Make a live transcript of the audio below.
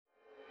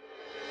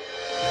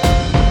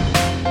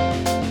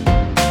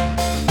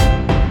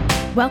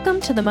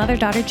Welcome to the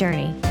Mother-Daughter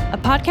Journey, a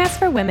podcast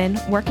for women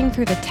working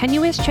through the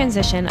tenuous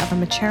transition of a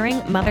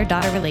maturing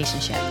mother-daughter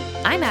relationship.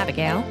 I'm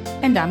Abigail.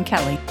 And I'm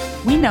Kelly.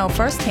 We know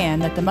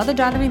firsthand that the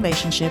mother-daughter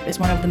relationship is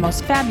one of the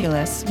most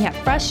fabulous, yet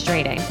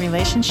frustrating,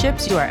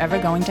 relationships you are ever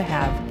going to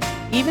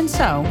have. Even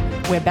so,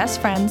 we're best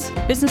friends,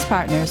 business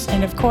partners,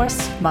 and of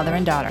course, mother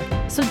and daughter.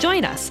 So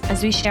join us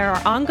as we share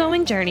our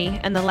ongoing journey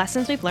and the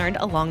lessons we've learned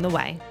along the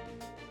way.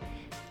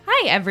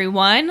 Hi,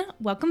 everyone.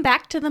 Welcome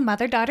back to the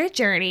Mother-Daughter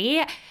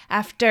Journey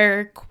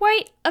after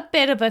quite a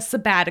bit of a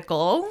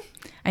sabbatical.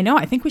 I know.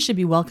 I think we should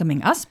be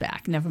welcoming us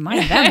back. Never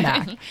mind them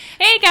back.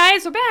 Hey,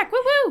 guys. We're back.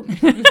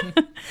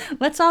 Woo-woo.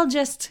 Let's all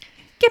just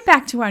get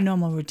back to our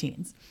normal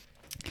routines.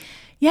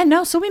 Yeah,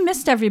 no, so we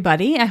missed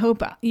everybody. I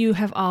hope you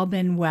have all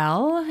been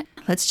well.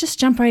 Let's just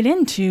jump right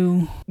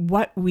into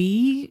what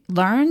we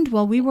learned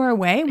while we were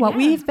away, what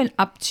we've been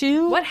up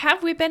to. What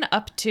have we been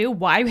up to,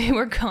 why we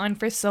were gone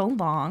for so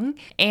long,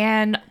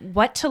 and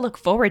what to look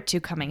forward to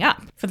coming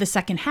up for the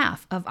second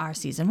half of our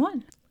season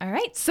 1. All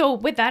right, so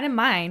with that in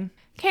mind,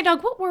 okay,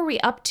 Doug, what were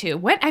we up to?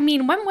 When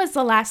was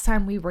the last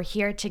time we were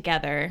here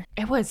together?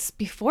 It was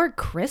before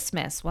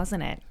Christmas,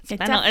 wasn't it?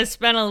 It's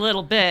been a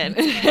little bit.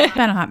 It's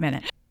been a hot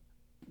minute.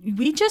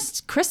 We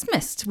just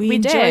Christmased. We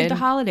enjoyed the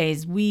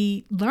holidays.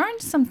 We learned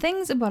some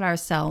things about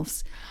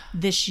ourselves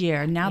this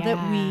year now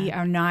that we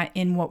are not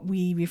in what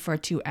we refer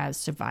to as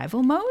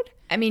survival mode.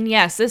 I mean,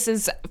 yes, this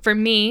is, for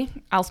me,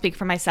 I'll speak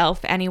for myself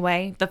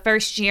anyway, the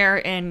first year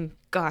in,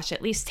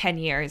 at least 10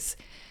 years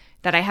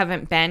that I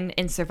haven't been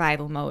in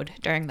survival mode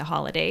during the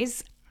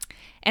holidays.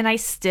 And I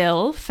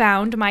still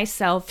found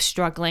myself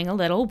struggling a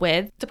little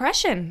with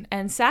depression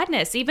and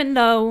sadness, even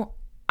though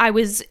I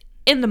was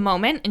in the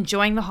moment,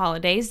 enjoying the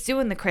holidays,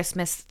 doing the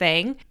Christmas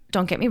thing.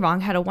 Don't get me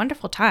wrong, had a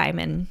wonderful time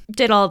and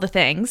did all the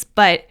things.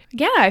 But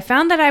yeah, I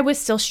found that I was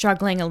still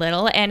struggling a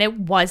little, and it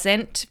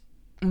wasn't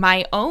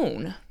my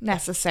own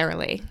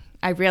necessarily.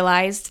 I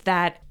realized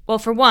that, well,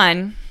 for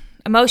one,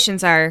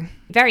 emotions are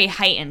very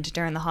heightened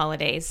during the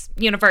holidays,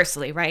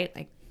 universally, right?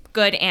 Like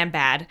good and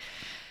bad,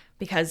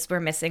 because we're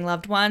missing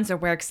loved ones or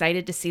we're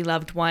excited to see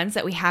loved ones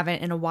that we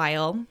haven't in a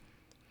while.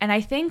 And I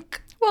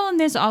think... Well, and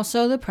there's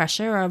also the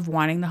pressure of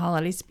wanting the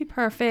holidays to be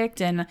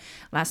perfect and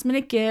last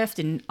minute gift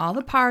and all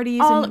the parties.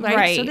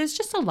 Right? So there's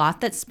just a lot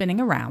that's spinning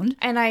around.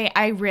 And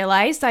I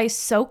realized I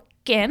soak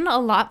in a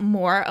lot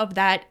more of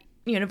that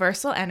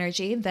universal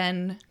energy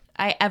than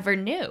I ever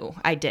knew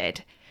I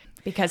did.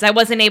 Because I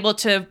wasn't able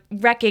to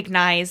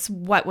recognize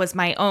what was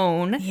my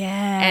own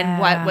and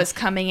what was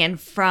coming in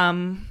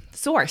from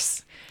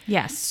source.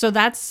 Yes. So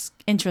that's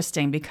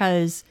interesting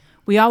because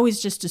we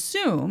always just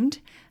assumed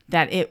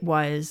that it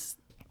was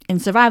in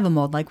survival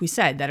mode, like we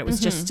said, that it was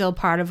just still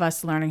part of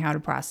us learning how to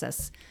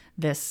process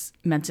this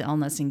mental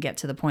illness and get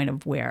to the point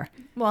of where.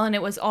 Well, and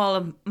it was all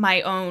of my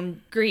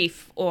own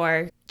grief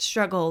or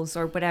struggles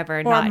or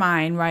whatever. Or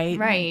mine, right?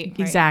 Right.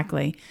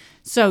 Exactly. Right.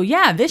 So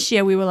yeah, this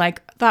year we were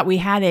thought we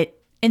had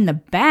it in the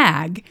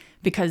bag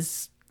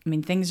because,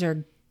 things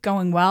are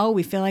going well.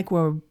 We feel like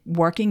we're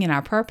working in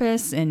our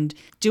purpose and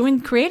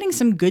creating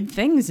some good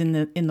things in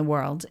the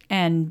world.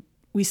 And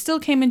we still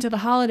came into the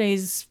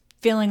holidays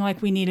feeling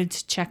like we needed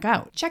to check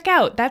out. Check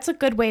out. That's a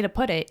good way to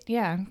put it.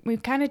 Yeah, we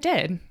kind of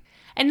did.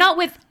 And not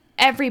with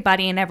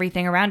everybody and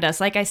everything around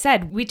us. Like I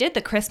said, we did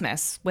the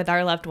Christmas with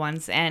our loved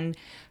ones and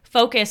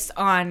focused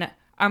on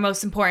our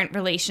most important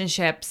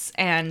relationships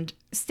and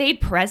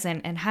stayed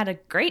present and had a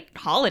great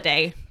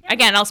holiday.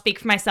 Again, I'll speak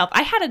for myself.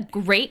 I had a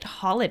great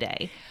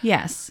holiday.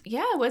 Yes.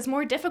 Yeah, it was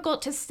more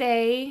difficult to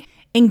stay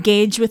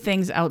engaged with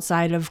things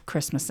outside of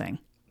Christmasing.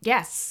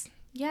 Yes.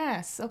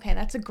 Okay,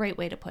 that's a great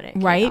way to put it.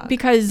 Right? K-Dog.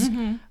 Because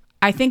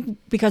I think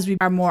because we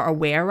are more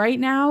aware right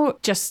now,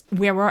 just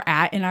where we're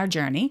at in our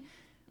journey,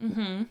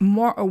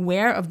 more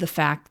aware of the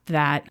fact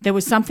that there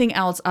was something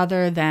else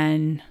other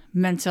than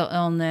mental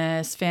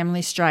illness,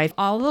 family strife,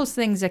 all those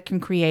things that can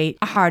create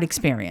a hard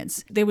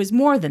experience. There was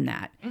more than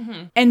that.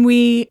 And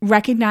we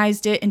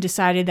recognized it and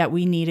decided that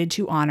we needed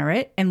to honor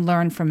it and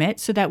learn from it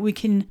so that we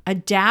can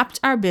adapt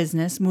our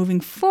business moving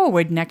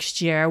forward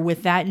next year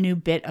with that new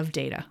bit of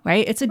data,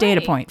 right? It's a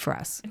data point for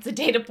us. It's a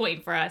data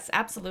point for us.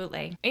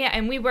 Absolutely. Yeah.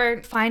 And we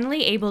were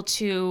finally able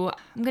to,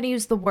 I'm going to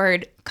use the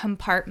word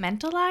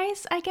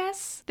compartmentalize, I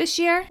guess, this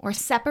year, or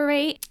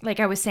separate, like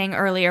I was saying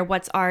earlier,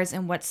 what's ours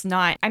and what's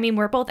not.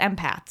 We're both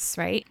empaths,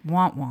 right?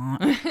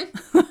 Want.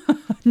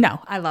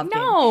 No, I love it.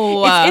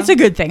 No. It's a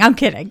good thing. I'm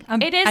kidding.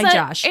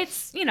 Josh.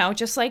 It's,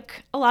 just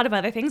like a lot of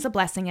other things, a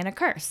blessing and a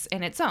curse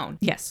in its own.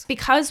 Yes.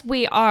 Because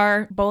we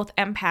are both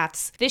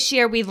empaths, this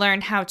year we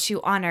learned how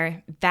to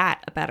honor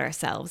that about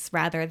ourselves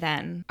rather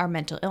than our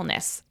mental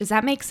illness. Does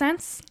that make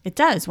sense? It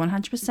does,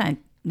 100%.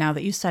 Now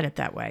that you said it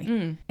that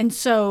way. And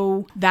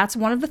so that's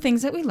one of the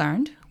things that we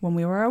learned when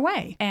we were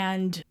away.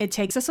 And it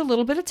takes us a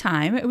little bit of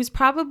time. It was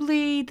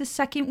probably the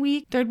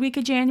third week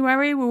of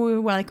January where we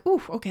were like,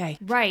 ooh, okay.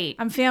 Right.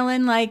 I'm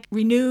feeling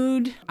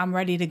renewed. I'm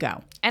ready to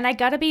go. And I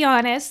gotta be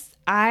honest,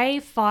 I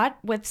fought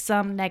with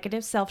some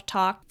negative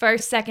self-talk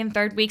first, second,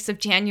 third weeks of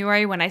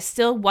January when I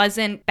still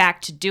wasn't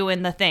back to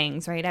doing the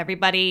things, right?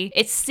 Everybody,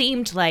 it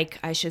seemed like,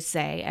 I should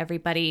say,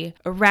 everybody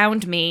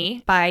around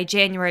me by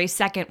January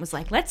 2nd was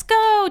like, let's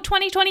go,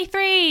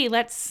 2023,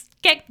 let's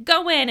get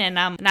going. And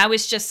I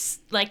was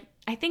just like,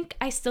 I think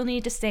I still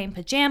need to stay in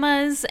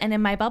pajamas and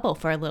in my bubble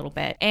for a little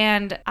bit.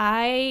 And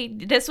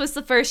this was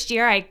the first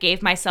year I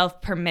gave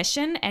myself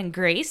permission and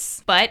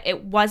grace, but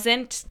it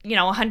wasn't,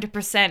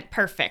 100%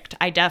 perfect.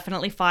 I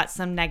definitely fought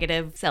some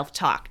negative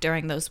self-talk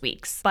during those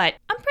weeks, but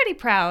I'm pretty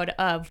proud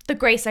of the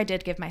grace I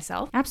did give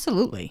myself.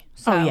 Absolutely.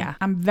 Oh, yeah.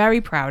 I'm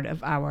very proud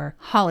of our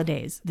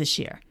holidays this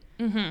year.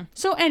 Mm-hmm.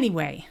 So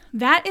anyway,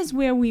 that is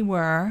where we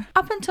were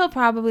up until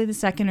probably the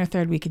second or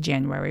third week of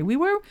January. We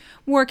were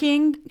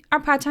working our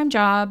part-time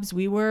jobs.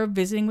 We were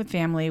visiting with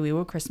family. We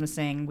were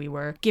Christmasing. We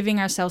were giving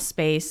ourselves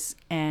space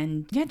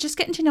and just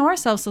getting to know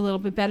ourselves a little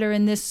bit better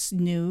in this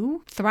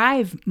new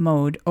thrive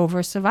mode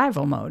over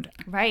survival mode.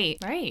 Right.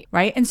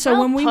 And so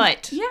Well when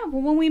put.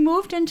 when we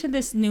moved into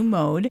this new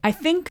mode, I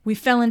think we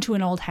fell into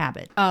an old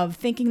habit of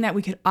thinking that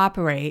we could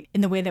operate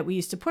in the way that we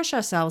used to push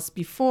ourselves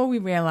before we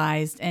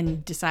realized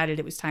and decided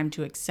it was time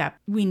to accept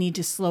we need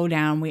to slow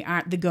down. We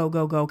aren't the go,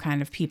 go, go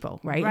kind of people,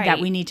 right? That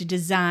we need to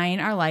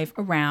design our life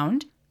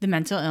around the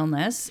mental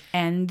illness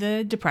and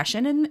the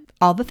depression and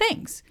all the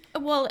things.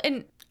 Well,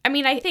 and I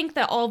mean, I think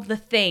that all of the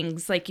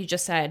things, like you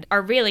just said,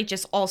 are really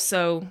just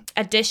also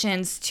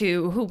additions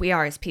to who we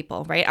are as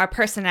people, right? Our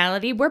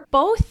personality. We're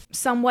both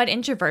somewhat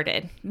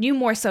introverted, you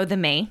more so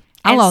than me.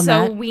 I'll own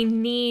that. So we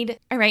need,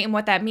 all right, and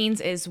what that means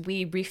is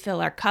we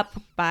refill our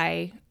cup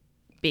by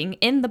being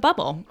in the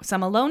bubble,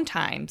 some alone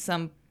time,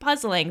 some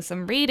puzzling,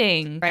 some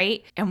reading,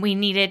 right? And we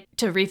needed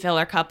to refill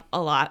our cup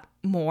a lot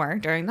more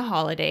during the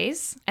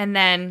holidays. And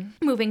then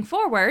moving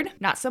forward,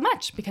 not so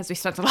much because we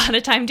spent a lot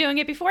of time doing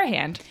it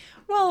beforehand.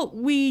 Well,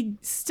 we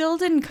still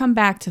didn't come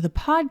back to the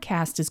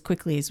podcast as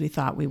quickly as we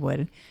thought we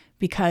would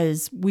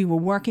because we were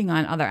working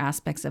on other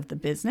aspects of the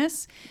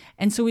business.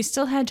 And so we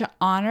still had to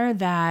honor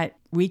that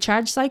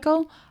recharge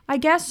cycle, I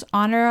guess,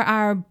 honor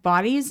our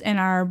bodies and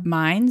our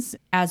minds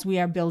as we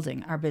are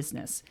building our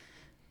business.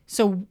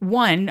 So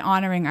one,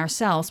 honoring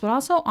ourselves, but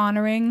also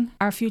honoring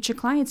our future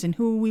clients and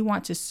who we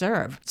want to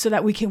serve so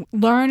that we can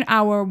learn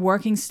our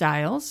working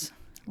styles,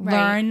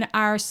 learn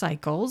our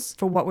cycles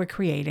for what we're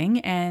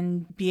creating,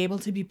 and be able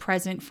to be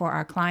present for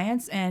our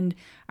clients and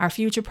our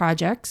future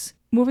projects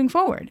moving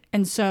forward.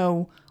 And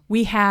so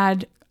we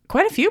had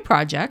quite a few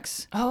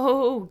projects.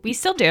 Oh, we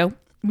still do.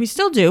 We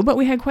still do, but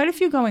we had quite a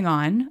few going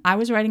on. I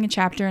was writing a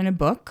chapter in a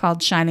book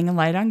called Shining a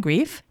Light on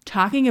Grief,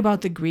 talking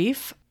about the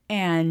grief.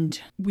 And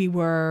we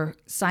were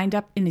signed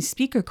up in a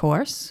speaker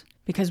course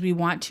because we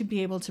want to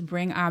be able to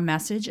bring our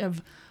message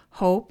of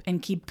hope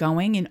and keep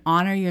going and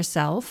honor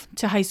yourself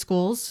to high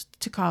schools,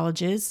 to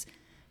colleges,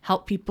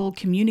 help people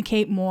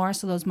communicate more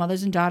so those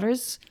mothers and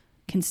daughters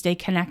can stay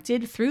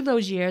connected through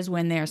those years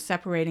when they're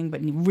separating but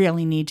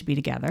really need to be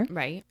together.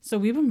 Right. So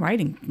we've been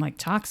writing like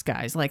talks,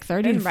 guys, like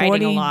 30 to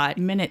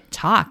 40-minute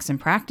talks and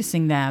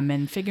practicing them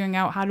and figuring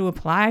out how to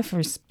apply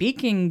for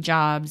speaking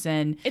jobs.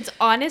 And it's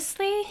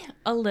honestly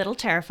a little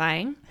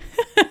terrifying.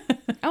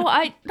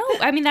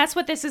 I mean, that's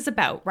what this is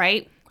about,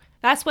 right?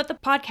 That's what the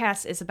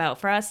podcast is about,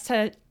 for us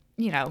to,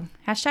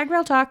 Hashtag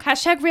real talk.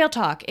 Hashtag real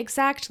talk.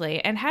 Exactly.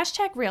 And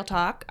hashtag real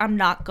talk, I'm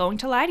not going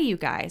to lie to you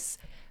guys.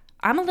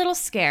 I'm a little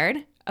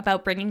scared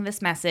about bringing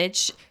this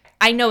message.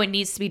 I know it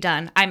needs to be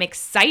done. I'm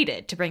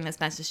excited to bring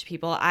this message to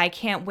people. I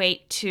can't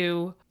wait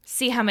to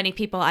see how many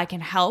people I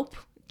can help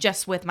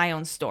just with my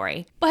own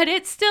story. But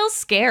it's still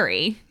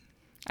scary.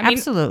 I mean,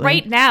 absolutely.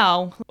 Right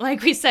now,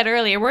 like we said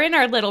earlier, we're in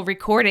our little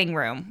recording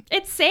room.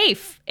 It's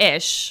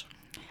safe-ish.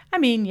 I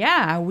mean,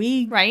 yeah,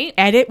 we right?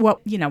 edit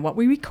what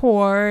we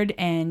record,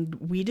 and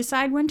we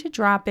decide when to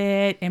drop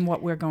it and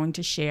what we're going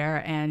to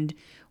share. And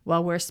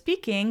while we're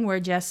speaking,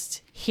 we're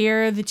just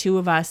here, the two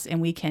of us,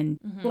 and we can,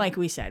 like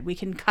we said, we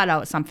can cut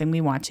out something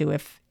we want to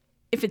if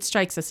it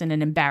strikes us in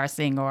an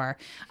embarrassing or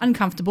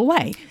uncomfortable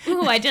way.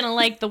 Ooh, I didn't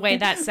like the way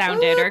that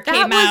sounded or came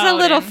out. That was a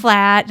little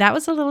flat. That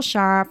was a little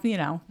sharp,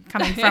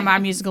 coming from our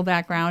musical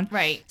background.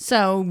 Right.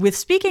 So with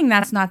speaking,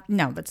 that's not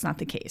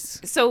the case.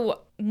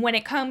 So when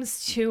it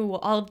comes to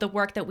all of the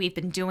work that we've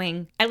been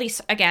doing, at least,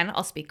 again,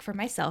 I'll speak for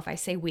myself. I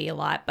say we a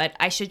lot, but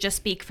I should just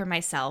speak for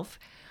myself.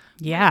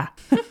 Yeah.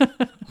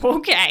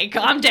 Okay,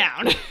 calm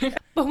down.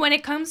 But when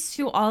it comes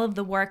to all of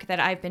the work that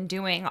I've been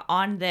doing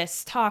on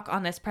this talk,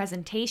 on this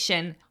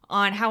presentation,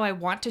 on how I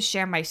want to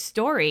share my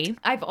story,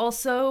 I've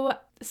also,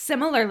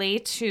 similarly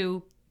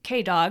to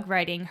K-Dog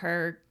writing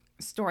her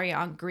story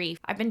on grief,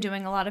 I've been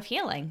doing a lot of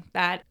healing.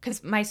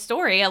 Because my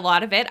story, a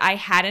lot of it, I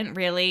hadn't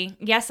really,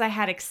 yes, I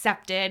had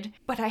accepted,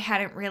 but I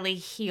hadn't really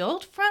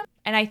healed from.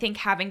 And I think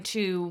having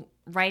to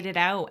write it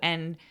out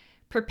and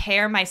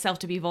prepare myself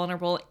to be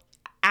vulnerable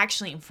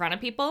actually in front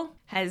of people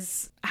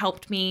has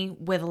helped me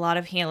with a lot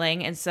of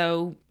healing. And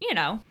so,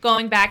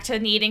 going back to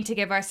needing to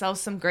give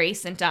ourselves some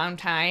grace and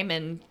downtime,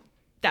 and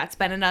that's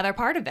been another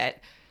part of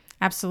it.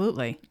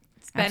 Absolutely.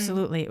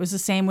 Absolutely. It was the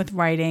same with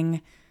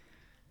writing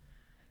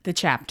the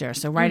chapter.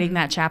 So writing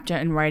that chapter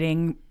and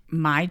writing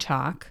my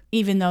talk,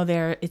 even though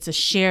it's a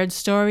shared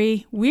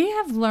story, we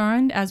have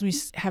learned as we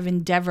have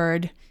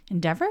endeavored,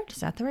 is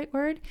that the right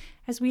word?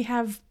 As we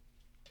have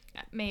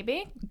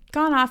maybe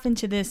gone off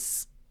into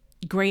this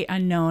great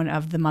unknown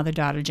of the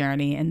mother-daughter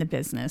journey and the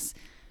business,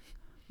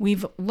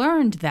 we've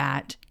learned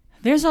that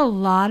there's a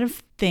lot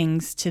of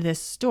things to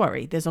this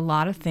story. There's a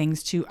lot of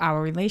things to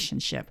our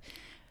relationship.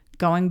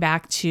 Going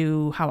back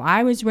to how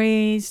I was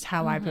raised,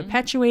 how I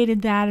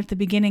perpetuated that at the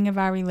beginning of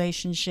our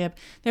relationship.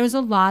 There was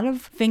a lot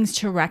of things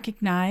to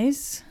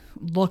recognize,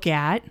 look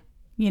at,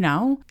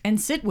 and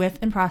sit with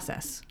and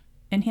process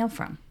and heal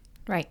from.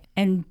 Right.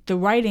 And the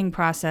writing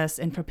process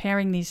and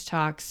preparing these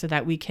talks so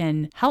that we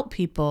can help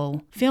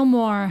people feel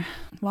more,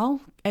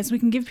 as we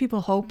can give people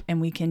hope and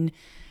we can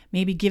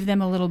maybe give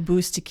them a little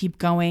boost to keep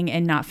going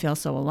and not feel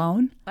so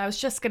alone. I was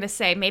just going to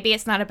say, maybe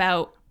it's not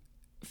about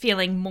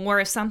feeling more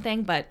of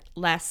something, but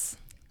less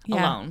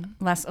alone.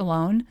 Less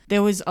alone.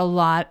 There was a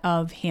lot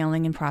of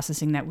healing and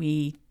processing that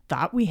we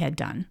thought we had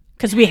done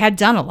because we had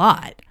done a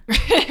lot.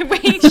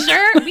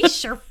 we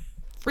sure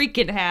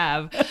freaking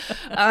have.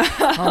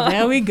 Oh,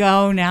 there we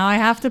go. Now I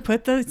have to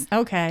put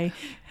okay.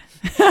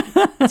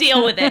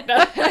 Deal with it.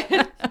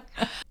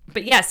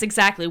 But yes,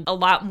 exactly. A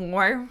lot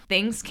more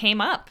things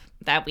came up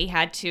that we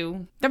had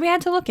to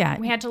look at.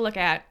 We had to look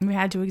at. We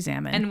had to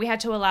examine. And we had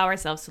to allow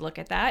ourselves to look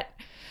at that.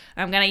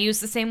 I'm going to use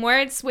the same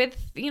words with,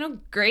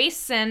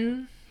 grace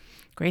and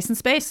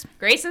space.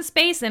 Grace and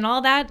space and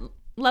all that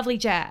lovely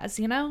jazz,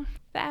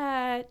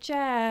 That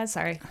jazz.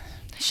 Sorry.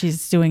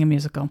 She's doing a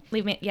musical.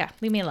 Leave me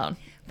alone.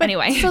 But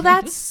anyway. So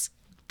that's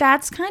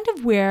kind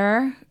of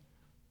where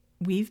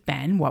we've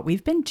been, what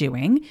we've been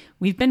doing.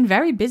 We've been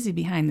very busy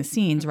behind the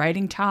scenes,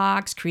 writing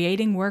talks,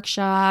 creating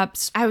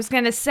workshops. I was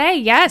going to say,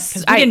 yes.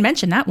 Because we didn't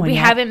mention that one yet. We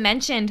yet. haven't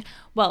mentioned,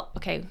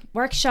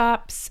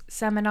 workshops,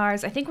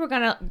 seminars. I think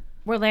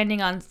we're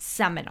landing on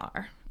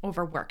seminar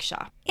over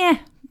workshop.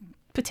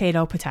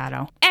 Potato.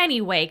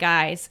 Anyway,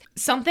 guys,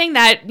 something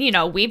that,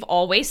 we've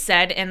always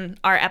said in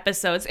our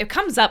episodes, it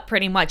comes up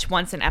pretty much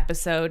once an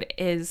episode,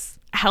 is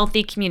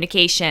healthy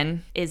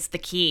communication is the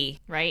key,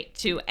 right,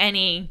 to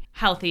any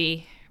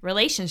healthy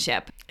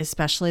relationship.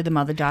 Especially the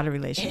mother-daughter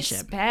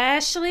relationship.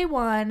 Especially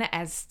one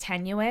as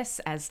tenuous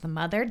as the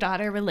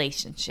mother-daughter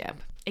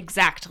relationship.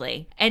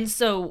 Exactly. And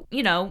so,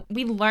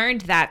 we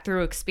learned that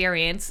through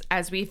experience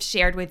as we've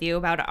shared with you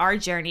about our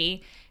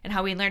journey and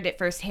how we learned it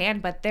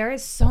firsthand. But there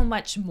is so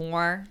much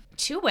more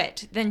to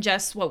it than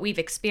just what we've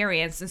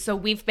experienced. And so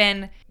we've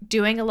been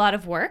doing a lot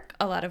of work,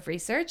 a lot of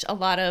research, a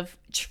lot of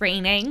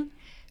training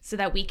so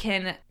that we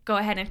can go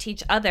ahead and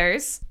teach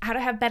others how to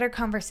have better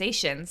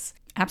conversations.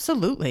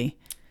 Absolutely.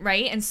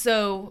 Right? And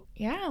so,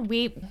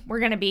 we're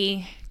going to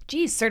be,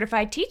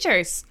 certified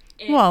teachers.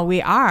 Well,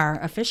 we are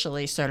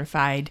officially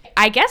certified.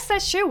 I guess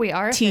that's true. We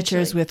are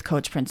teachers with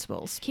coach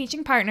principles.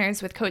 Teaching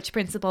partners with coach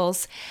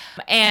principles.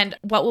 And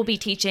what we'll be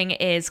teaching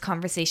is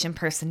conversation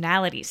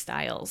personality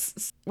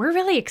styles. We're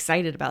really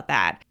excited about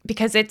that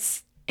because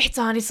it's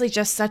honestly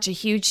just such a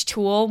huge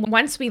tool.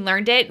 Once we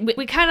learned it,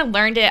 we kind of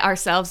learned it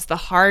ourselves the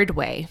hard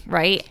way,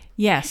 right?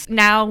 Yes.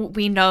 Now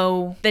we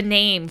know the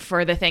name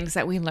for the things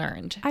that we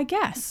learned. I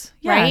guess.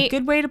 Yeah, right?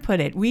 Good way to put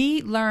it.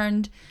 We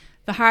learned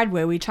the hard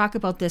way. We talk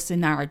about this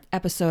in our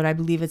episode. I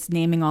believe it's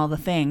Naming All the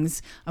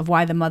Things of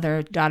why the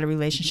mother-daughter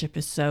relationship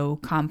is so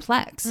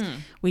complex.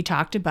 We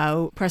talked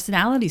about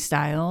personality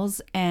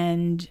styles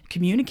and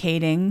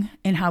communicating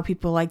and how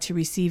people like to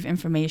receive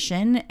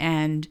information.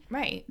 And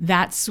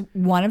that's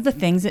one of the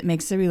things that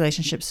makes the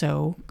relationship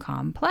so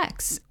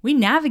complex. We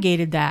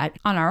navigated that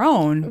on our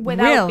own.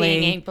 Without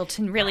being able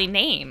to really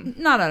name.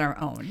 Not on our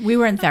own. We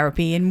were in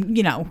therapy and,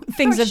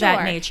 things of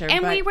that nature.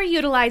 And we were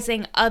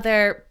utilizing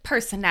other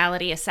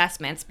personality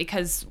assessments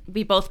because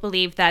we both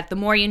believe that the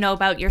more you know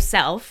about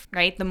yourself,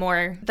 right,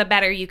 the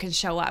better you can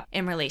show up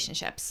in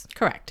relationships.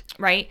 Correct.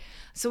 Right?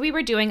 So we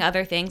were doing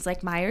other things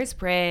like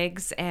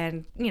Myers-Briggs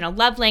and,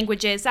 love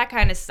languages, that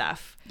kind of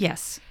stuff.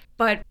 Yes.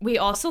 But we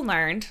also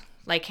learned,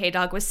 like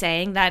K-Dog was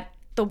saying, that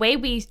the way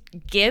we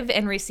give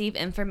and receive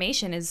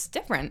information is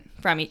different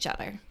from each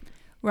other.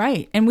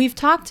 Right. And we've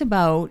talked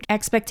about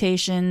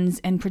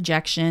expectations and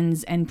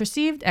projections and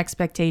perceived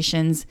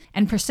expectations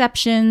and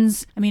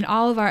perceptions. I mean,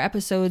 all of our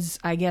episodes,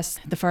 I guess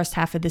the first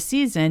half of the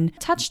season,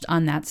 touched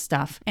on that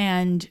stuff.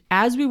 And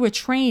as we were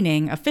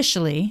training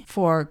officially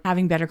for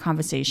having better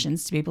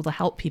conversations to be able to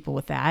help people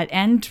with that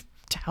and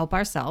to help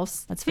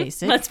ourselves, let's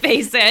face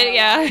it.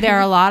 Yeah. There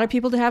are a lot of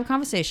people to have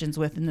conversations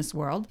with in this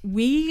world.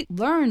 We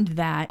learned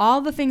that all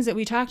the things that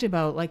we talked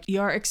about, like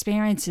your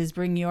experiences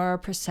bring your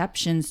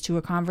perceptions to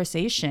a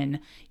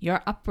conversation,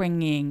 your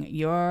upbringing,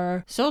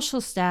 your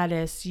social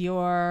status,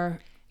 your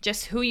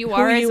just who you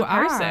are as a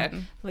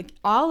person. Like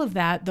all of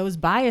that, those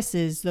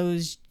biases,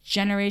 those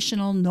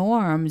generational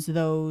norms,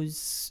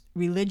 those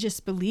religious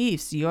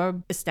beliefs,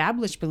 your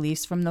established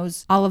beliefs from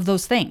all of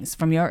those things,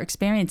 from your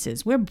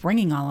experiences. We're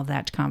bringing all of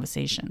that to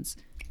conversations.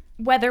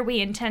 whether we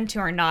intend to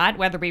or not,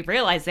 whether we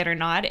realize it or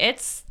not,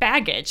 it's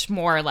baggage,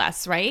 more or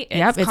less, right?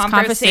 It's it's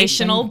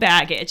conversational conversation.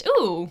 baggage.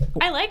 Ooh,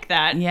 I like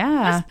that.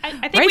 Yeah.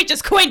 I think we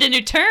just coined a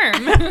new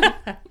term.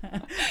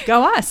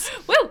 Go us.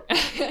 Woo!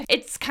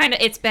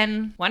 It's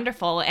been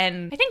wonderful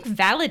and I think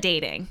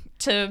validating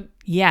to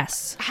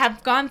Yes.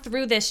 have gone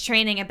through this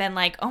training and been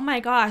like, oh my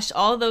gosh,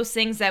 all those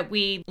things that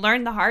we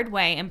learned the hard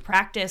way and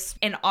practice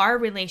in our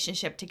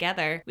relationship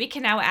together, we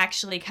can now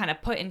actually kind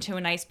of put into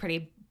a nice,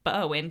 pretty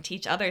bow and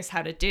teach others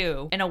how to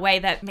do in a way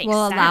that makes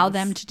Will sense. allow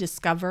them to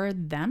discover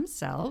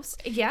themselves.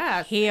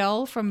 Yeah.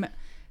 Heal from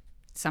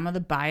some of the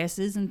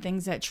biases and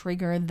things that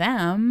trigger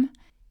them.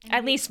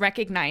 At least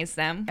recognize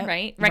them, right?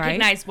 right.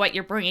 Recognize what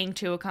you're bringing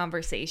to a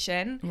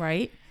conversation.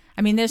 Right.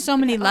 I mean, there's so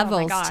many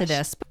levels gosh. to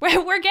this.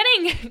 We're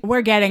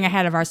getting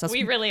ahead of ourselves.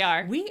 We really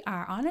are. We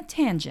are on a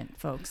tangent,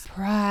 folks.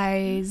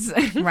 Prize.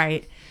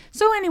 Right.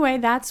 So anyway,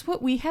 that's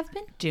what we have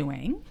been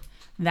doing.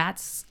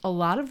 That's a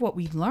lot of what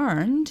we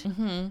learned.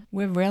 Mm-hmm.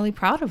 We're really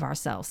proud of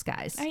ourselves,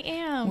 guys. I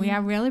am. We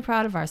are really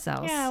proud of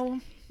ourselves. Yeah.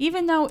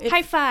 Even though it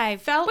High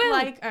five. felt Woo.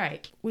 like, all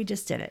right, we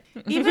just did it.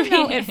 Even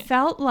though it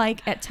felt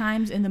like at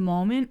times in the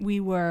moment we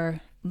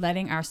were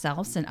letting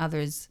ourselves and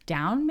others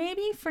down,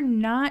 maybe for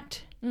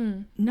not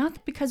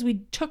because we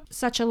took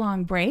such a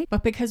long break,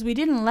 but because we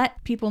didn't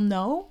let people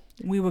know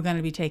we were going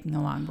to be taking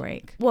a long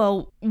break.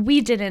 Well, we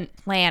didn't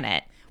plan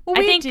it. Well,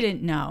 we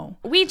didn't know.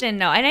 We didn't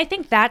know. And I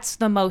think that's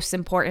the most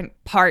important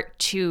part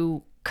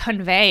to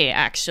convey,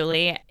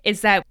 actually,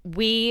 is that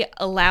we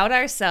allowed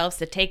ourselves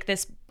to take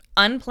this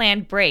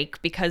unplanned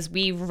break because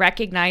we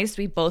recognized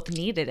we both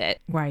needed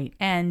it. Right.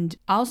 And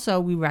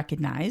also we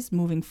recognize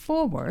moving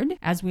forward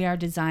as we are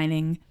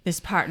designing this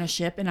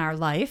partnership in our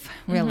life,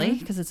 really,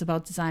 because it's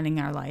about designing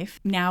our life.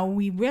 Now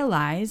we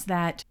realize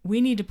that we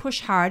need to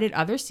push hard at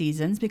other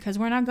seasons because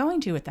we're not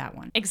going to at that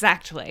one.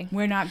 Exactly.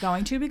 We're not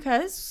going to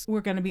because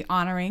we're going to be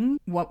honoring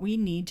what we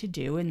need to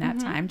do in that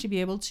time to be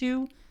able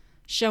to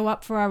show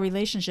up for our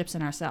relationships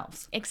and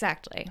ourselves.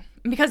 Exactly.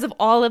 Because of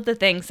all of the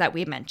things that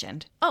we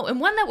mentioned. Oh, and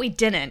one that we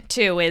didn't,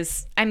 too,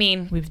 is,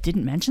 We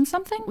didn't mention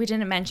something? we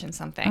didn't mention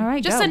something. All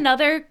right, Just go.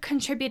 another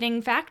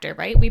contributing factor,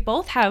 right? We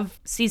both have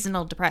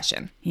seasonal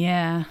depression,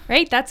 Yeah.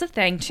 right? That's a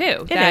thing,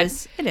 too. It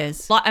is. It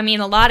is. A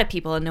lot of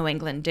people in New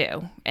England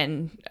do.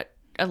 And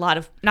a lot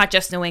of, not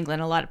just New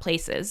England, a lot of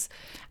places.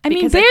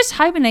 Because bears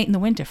hibernate in the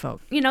winter,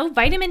 folks.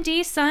 Vitamin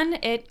D, sun,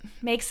 it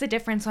makes a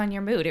difference on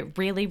your mood. It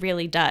really,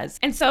 really does.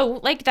 And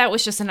so, that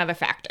was just another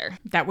factor.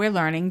 That we're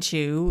learning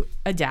to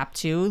adapt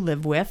to,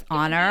 live with,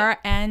 honor,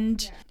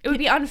 and It would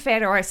be unfair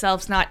to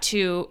ourselves not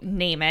to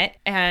name it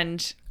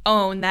and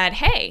own that,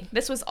 hey,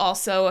 this was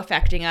also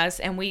affecting us,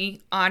 and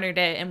we honored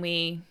it, and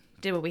we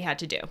did what we had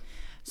to do.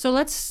 So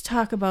let's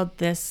talk about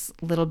this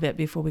a little bit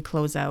before we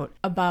close out,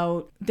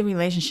 about the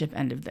relationship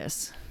end of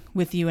this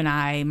with you and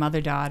I,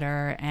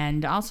 mother-daughter,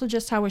 and also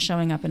just how we're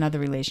showing up in other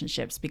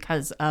relationships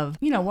because of,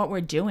 what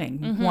we're doing.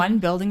 Mm-hmm. One,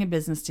 building a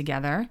business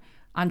together,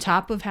 on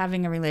top of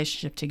having a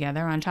relationship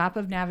together, on top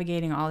of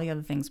navigating all the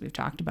other things we've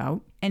talked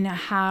about, and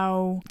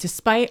how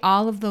despite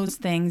all of those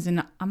things,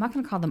 and I'm not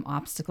going to call them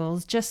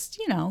obstacles, just,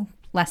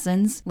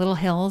 lessons, little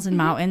hills and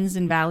mountains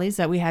and valleys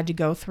that we had to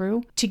go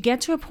through to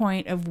get to a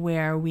point of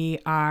where we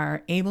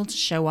are able to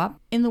show up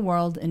in the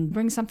world and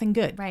bring something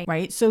good.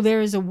 Right. So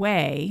there is a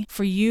way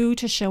for you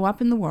to show up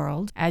in the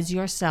world as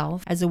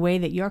yourself, as a way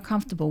that you're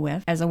comfortable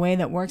with, as a way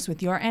that works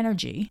with your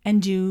energy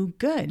and do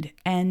good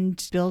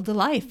and build a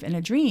life and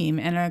a dream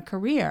and a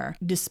career,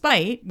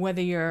 despite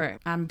whether you're,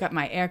 I've got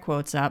my air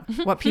quotes up,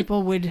 what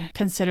people would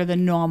consider the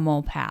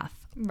normal path.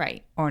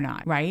 Right. Or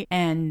not, right?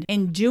 And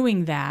in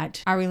doing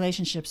that, our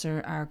relationships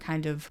are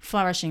kind of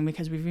flourishing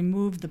because we've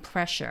removed the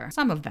pressure.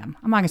 Some of them.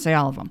 I'm not going to say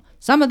all of them.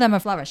 Some of them are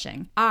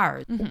flourishing.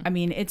 Ours.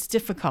 Mm-hmm. It's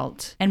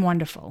difficult and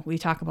wonderful. We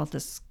talk about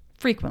this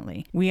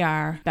frequently. We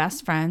are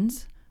best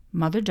friends,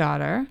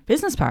 mother-daughter,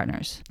 business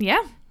partners.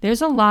 Yeah.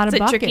 There's a lot of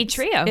buckets. It's a tricky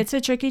trio. It's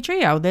a tricky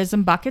trio. There's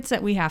some buckets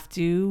that we have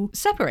to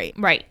separate.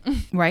 Right.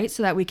 Right?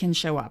 So that we can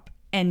show up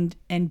and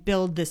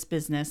build this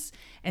business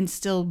and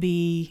still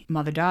be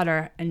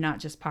mother-daughter and not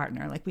just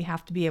partner. We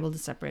have to be able to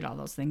separate all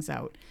those things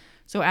out.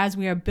 So as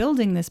we are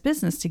building this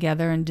business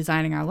together and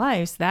designing our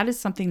lives, that is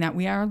something that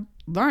we are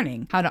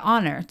learning how to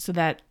honor so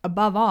that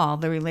above all,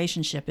 the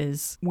relationship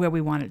is where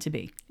we want it to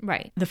be.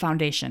 Right. The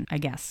foundation, I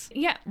guess.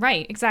 Yeah,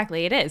 right.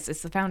 Exactly. It is.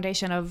 It's the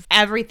foundation of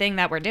everything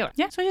that we're doing.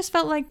 Yeah. So I just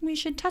felt like we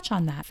should touch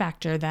on that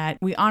factor that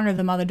we honor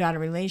the mother-daughter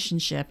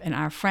relationship and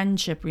our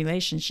friendship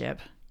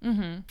relationship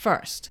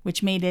first,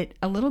 which made it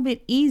a little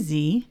bit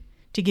easy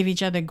to give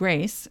each other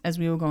grace as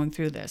we were going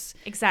through this.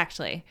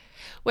 Exactly.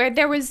 Where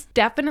there was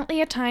definitely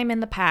a time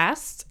in the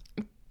past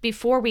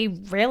before we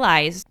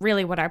realized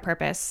really what our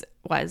purpose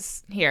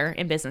was here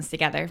in business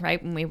together,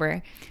 right? When we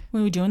were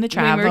doing the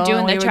travel. We were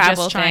doing the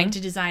travel just trying thing. to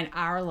design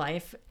our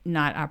life,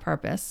 not our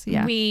purpose.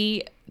 Yeah.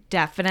 We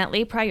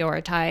definitely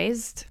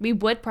prioritized. We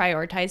would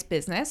prioritize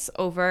business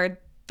over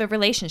the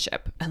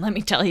relationship. And let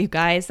me tell you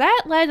guys,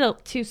 that led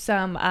to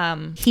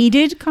some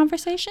heated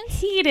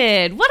conversations.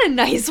 Heated. What a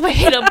nice way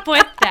to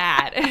put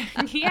that.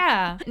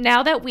 Yeah.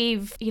 Now that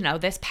we've,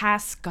 this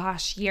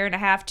past, year and a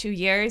half, 2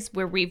 years,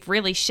 where we've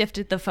really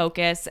shifted the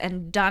focus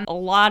and done a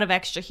lot of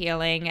extra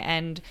healing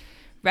and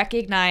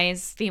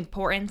recognize the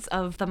importance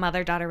of the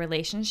mother-daughter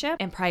relationship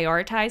and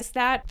prioritize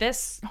that.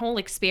 This whole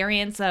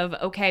experience of,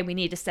 okay, we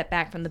need to step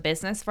back from the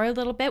business for a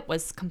little bit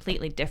was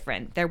completely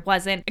different. There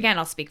wasn't, again,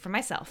 I'll speak for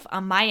myself.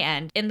 On my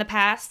end, in the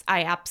past,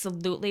 I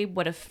absolutely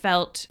would have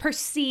felt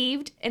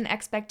perceived an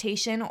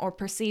expectation or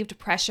perceived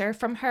pressure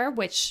from her,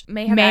 which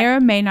may or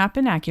may not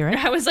been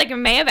accurate. I was like, it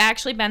may have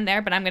actually been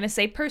there, but I'm going to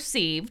say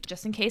perceived,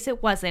 just in case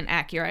it wasn't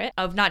accurate,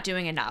 of not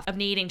doing enough, of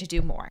needing to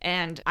do more.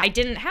 And I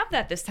didn't have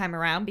that this time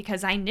around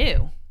because I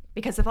knew.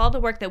 Because of all the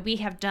work that we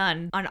have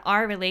done on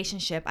our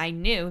relationship, I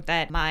knew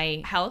that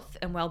my health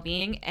and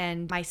well-being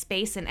and my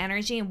space and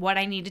energy and what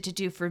I needed to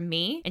do for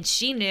me, and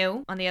she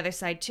knew on the other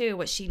side too,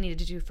 what she needed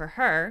to do for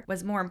her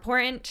was more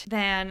important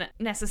than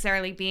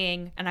necessarily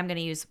being, and I'm going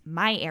to use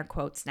my air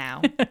quotes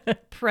now,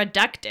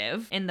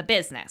 productive in the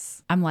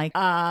business. I'm like,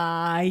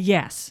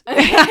 yes.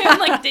 I'm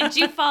like, did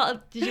you follow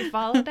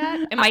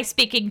that? Am I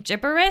speaking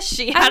gibberish?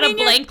 She had a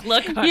blank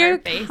look on her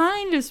face. You're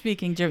kind of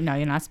speaking gibberish. No,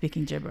 you're not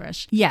speaking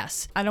gibberish.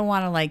 Yes. I don't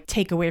want to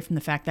take away from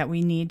the fact that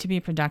we need to be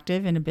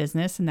productive in a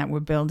business and that we're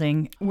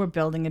building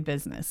a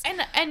business.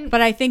 And but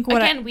I think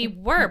we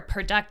were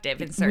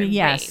productive in certain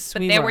ways,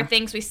 but there were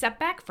things we stepped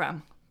back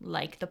from,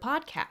 like the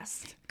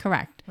podcast.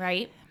 Correct.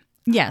 Right?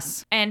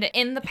 Yes. And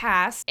in the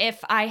past,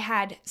 if I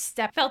had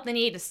felt the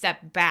need to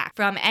step back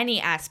from any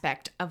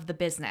aspect of the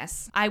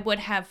business, I would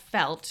have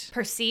felt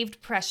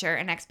perceived pressure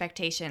and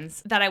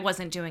expectations that I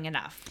wasn't doing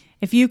enough.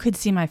 If you could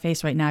see my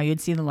face right now,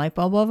 you'd see the light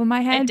bulb over my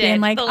head. It did.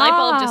 Being like, the light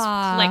bulb just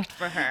clicked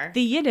for her.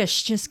 The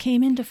Yiddish just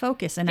came into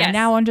focus, and I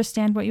now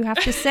understand what you have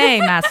to say,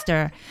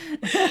 master.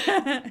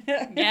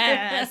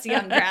 Yes,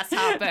 young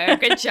grasshopper.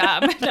 Good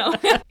job. No.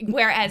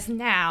 Whereas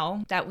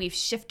now that we've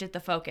shifted the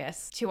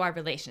focus to our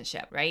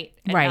relationship, right?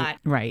 And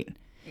right.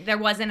 There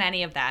wasn't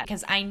any of that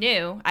because I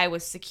knew I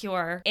was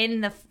secure in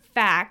the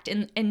fact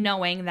in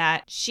knowing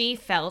that she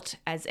felt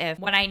as if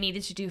what I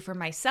needed to do for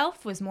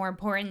myself was more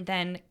important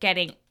than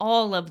getting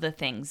all of the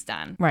things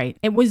done. Right.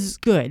 It was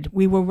good.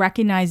 We were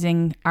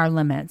recognizing our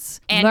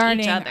limits, and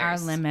learning our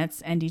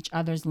limits and each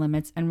other's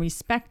limits and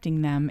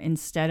respecting them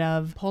instead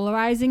of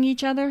polarizing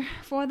each other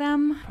for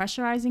them,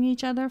 pressurizing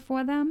each other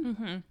for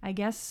them, I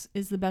guess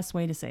is the best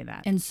way to say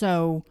that. And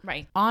so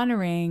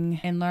honoring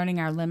and learning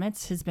our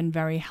limits has been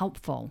very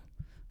helpful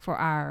for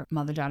our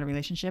mother-daughter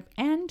relationship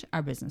and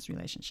our business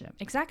relationship.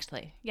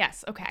 Exactly.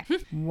 Yes. Okay.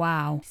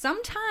 Wow.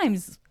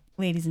 Sometimes,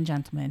 ladies and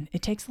gentlemen,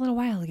 it takes a little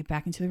while to get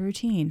back into the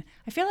routine.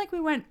 I feel like we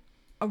went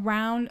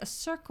around a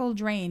circle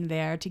drain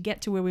there to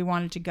get to where we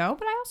wanted to go,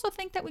 but I also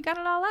think that we got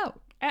it all out.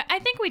 I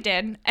think we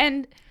did.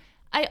 And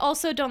I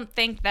also don't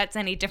think that's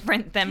any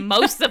different than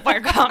most of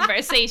our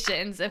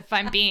conversations, if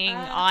I'm being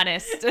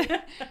honest.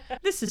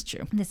 This is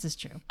true.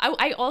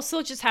 I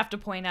also just have to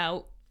point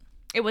out,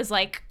 it was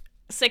like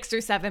 6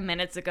 or 7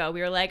 minutes ago,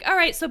 we were like, all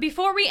right, so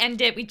before we end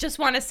it, we just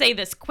want to say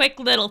this quick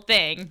little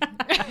thing.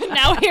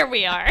 Now here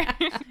we are.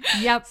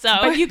 Yep.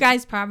 But you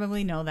guys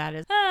probably know that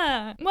is.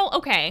 Well,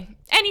 okay.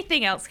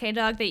 Anything else,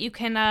 K-Dog, that you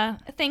can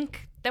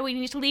think that we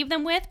need to leave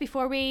them with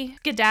before we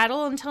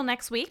skedaddle until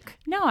next week?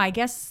 No, I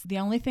guess the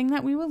only thing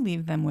that we will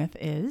leave them with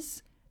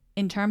is,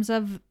 in terms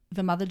of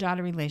the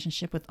mother-daughter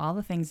relationship, with all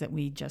the things that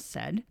we just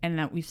said and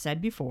that we've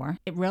said before,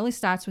 it really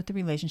starts with the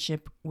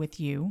relationship with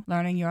you,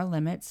 learning your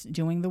limits,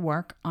 doing the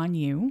work on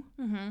you,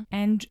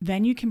 and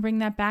then you can bring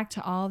that back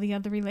to all the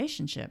other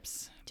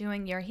relationships.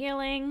 Doing your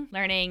healing,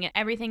 learning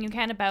everything you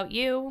can about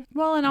you.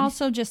 Well, and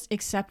also just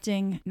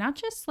accepting, not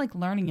just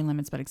learning your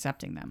limits, but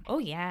accepting them. Oh,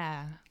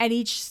 yeah. At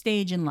each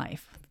stage in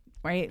life.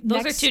 Right?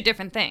 Those are two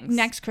different things.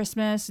 Next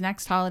Christmas,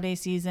 next holiday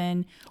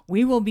season,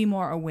 we will be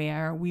more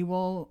aware. We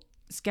will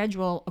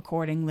schedule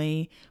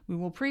accordingly. We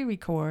will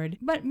pre-record,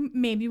 but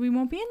maybe we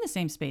won't be in the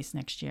same space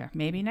next year.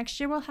 Maybe next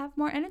year we'll have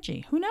more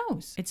energy. Who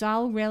knows? It's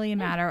all really a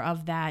matter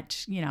of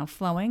that,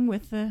 flowing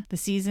with the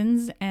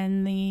seasons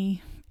and the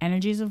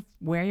energies of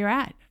where you're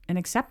at and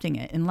accepting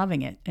it and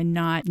loving it and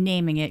not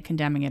naming it,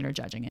 condemning it, or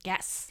judging it.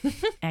 Yes.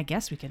 I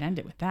guess we could end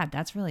it with that.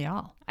 That's really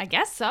all. I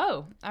guess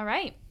so. All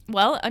right.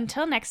 Well,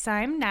 until next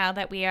time, now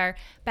that we are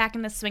back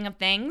in the swing of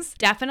things,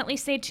 definitely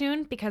stay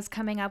tuned because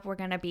coming up, we're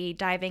going to be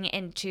diving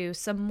into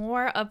some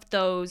more of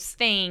those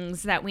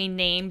things that we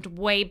named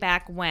way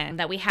back when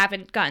that we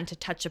haven't gotten to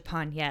touch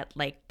upon yet,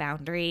 like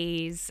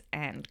boundaries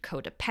and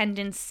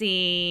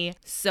codependency.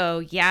 So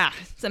yeah,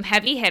 some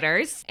heavy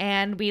hitters,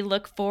 and we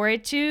look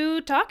forward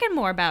to talking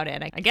more about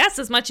it. I guess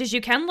as much as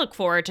you can look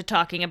forward to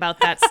talking about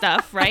that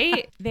stuff,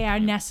 right? They are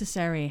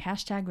necessary.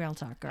 #Real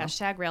Talk, girl.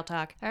 #Real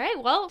Talk. All right,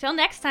 well, till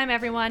next time,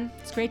 everyone.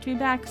 It's great to be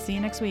back. See you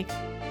next week.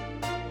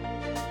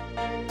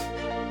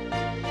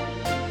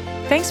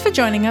 Thanks for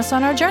joining us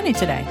on our journey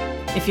today.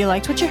 If you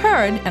liked what you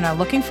heard and are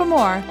looking for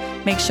more,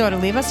 make sure to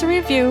leave us a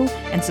review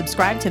and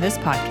subscribe to this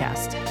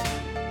podcast.